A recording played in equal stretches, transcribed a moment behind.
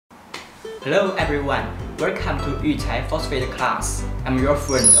Hello everyone, welcome to Untitled Phosphate class. I'm your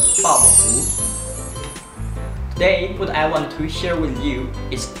friend Bob Hu. Today, what I want to share with you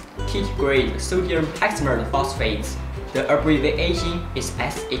is teeth grade sodium hexametaphosphate. The abbreviation is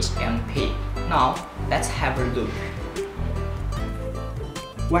SHMP. Now, let's have a look.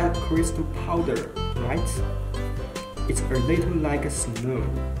 White crystal powder, right? It's a little like snow.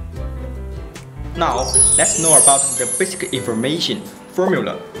 Now, let's know about the basic information.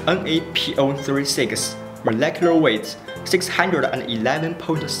 Formula: NaPO36, molecular weight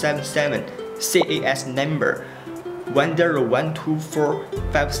 611.77, CAS number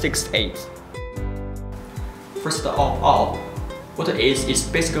 1012458. First of all, what is its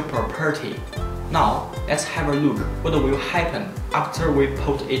basic property? Now, let's have a look what will happen after we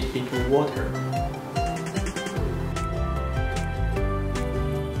put it into water.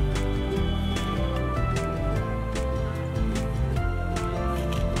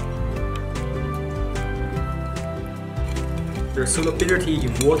 The solubility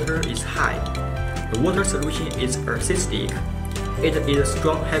in water is high. The water solution is acidic. It is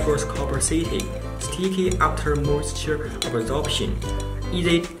strong hygroscopricity, sticky after moisture absorption,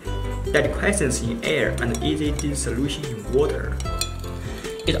 easy deliquescence in air, and easy dissolution in water.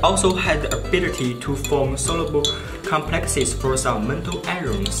 It also has the ability to form soluble complexes for some metal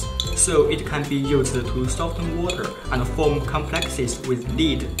ions, so it can be used to soften water and form complexes with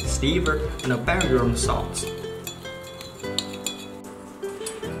lead, silver, and barium salts.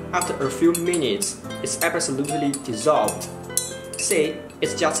 After a few minutes, it's absolutely dissolved. See,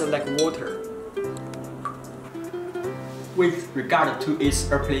 it's just like water. With regard to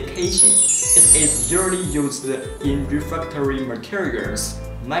its application, it is usually used in refractory materials,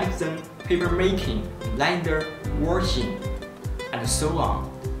 medicine, paper making, leather, washing, and so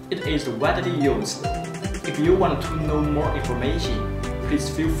on. It is widely used. If you want to know more information, please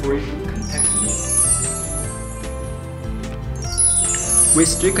feel free to contact me. We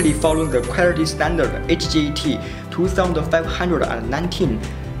strictly follow the quality standard HGT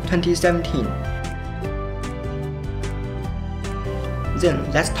 2519/2017. Then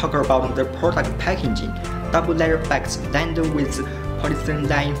let's talk about the product packaging. Double layer bags lined with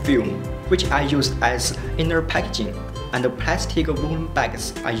polyethylene film, which are used as inner packaging, and the plastic woven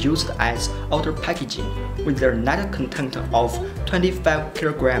bags are used as outer packaging, with their net content of 25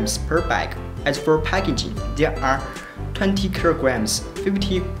 kilograms per bag. As for packaging, there are 20 kilograms,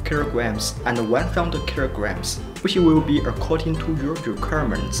 50 kilograms, and 1000 kilograms, which will be according to your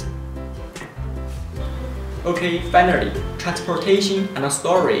requirements. Okay, finally, transportation and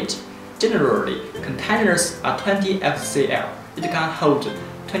storage. Generally, containers are 20 FCL. It can hold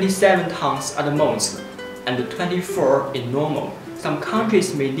 27 tons at most, and 24 is normal. Some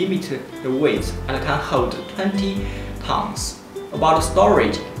countries may limit the weight and can hold 20 tons. About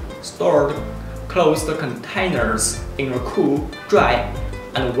storage, stored closed containers in a cool, dry,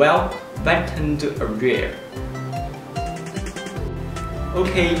 and well-ventilated area.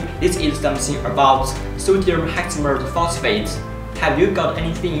 Okay, this is something about sodium hexametaphosphate. Have you got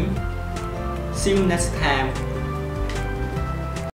anything? See you next time.